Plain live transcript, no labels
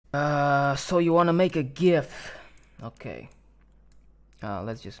So you want to make a GIF? Okay.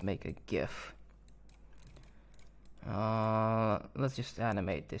 Let's just make a GIF. Let's just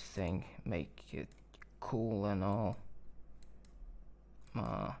animate this thing, make it cool and all.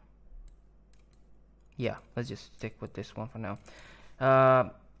 Yeah, let's just stick with this one for now.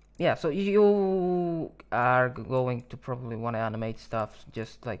 Yeah, so you are going to probably want to animate stuff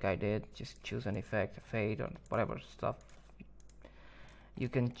just like I did. Just choose an effect, a fade, or whatever stuff you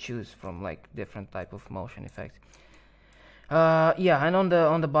can choose from, like different type of motion effects. Yeah, and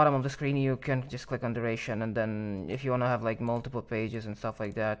on the bottom of the screen you can just click on duration, and then if you want to have like multiple pages and stuff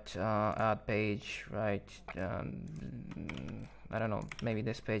like that, add page, right? I don't know, maybe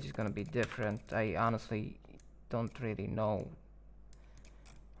this page is gonna be different. I honestly don't really know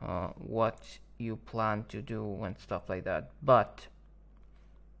what you plan to do and stuff like that, but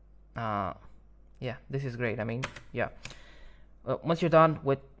yeah, this is great. I mean, yeah, once you're done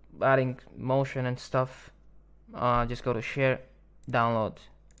with adding motion and stuff, just go to share, download,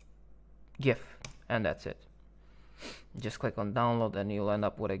 GIF, and that's it. Just click on download and you'll end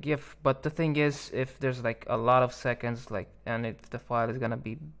up with a GIF. But the thing is, if there's like a lot of seconds, like, and if the file is gonna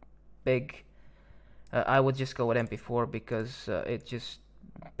be big, I would just go with MP4 because it's just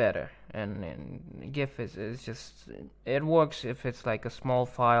better. And GIF is just, it works if it's like a small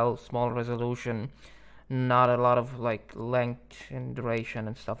file, small resolution, not a lot of like length and duration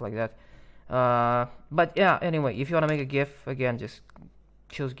and stuff like that. But yeah, anyway, if you want to make a GIF, again, just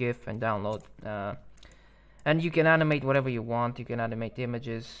choose GIF and download. And you can animate whatever you want. You can animate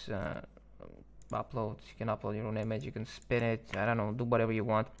images, upload. You can upload your own image. You can spin it. I don't know, do whatever you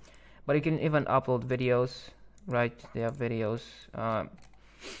want. But you can even upload videos, right? They have videos,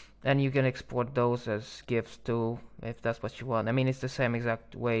 and you can export those as GIFs too, if that's what you want. I mean, it's the same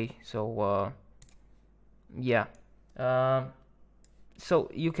exact way. So yeah. So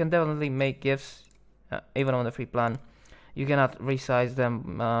you can definitely make GIFs even on the free plan. You cannot resize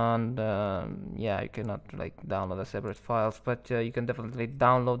them, and yeah, you cannot like download the separate files, but you can definitely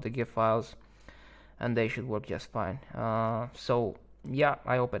download the GIF files and they should work just fine. So yeah,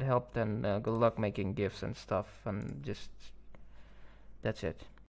 I hope it helped, and good luck making GIFs and stuff, and just that's it.